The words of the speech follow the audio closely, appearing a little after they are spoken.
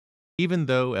Even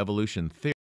though evolution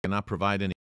theory cannot provide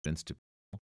any evidence to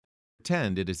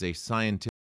pretend it is a scientific,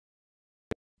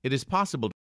 it is possible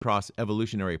to cross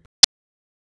evolutionary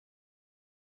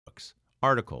books,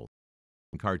 articles,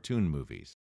 and cartoon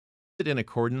movies. Is it in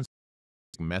accordance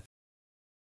with methods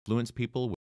to influence people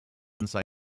with unscientific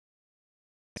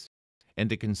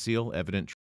and to conceal evident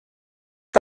truth?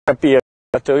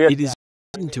 It is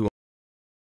important to the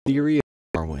theory of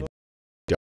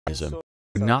Darwinism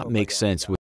would not make sense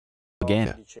with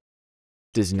propaganda. It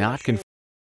does not confirm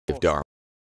of Darwin.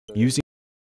 Using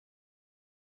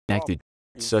connected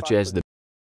such as the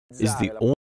is the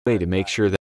only way to make sure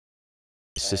that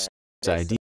society's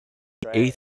idea of the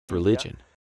atheist religion,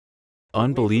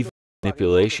 unbelief,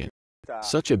 manipulation,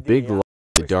 such a big lie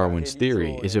to Darwin's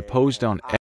theory is opposed on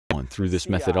everyone through this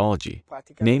methodology,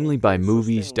 namely by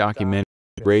movies, documentaries,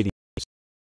 radio,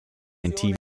 and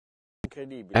TV.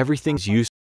 Everything's used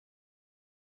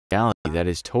in reality that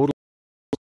is totally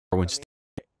Darwin's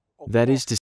theory. That is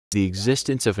to say, the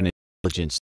existence of an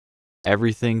intelligence,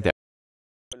 everything that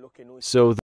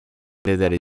so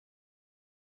that is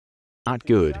not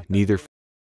good, neither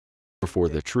for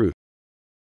the truth.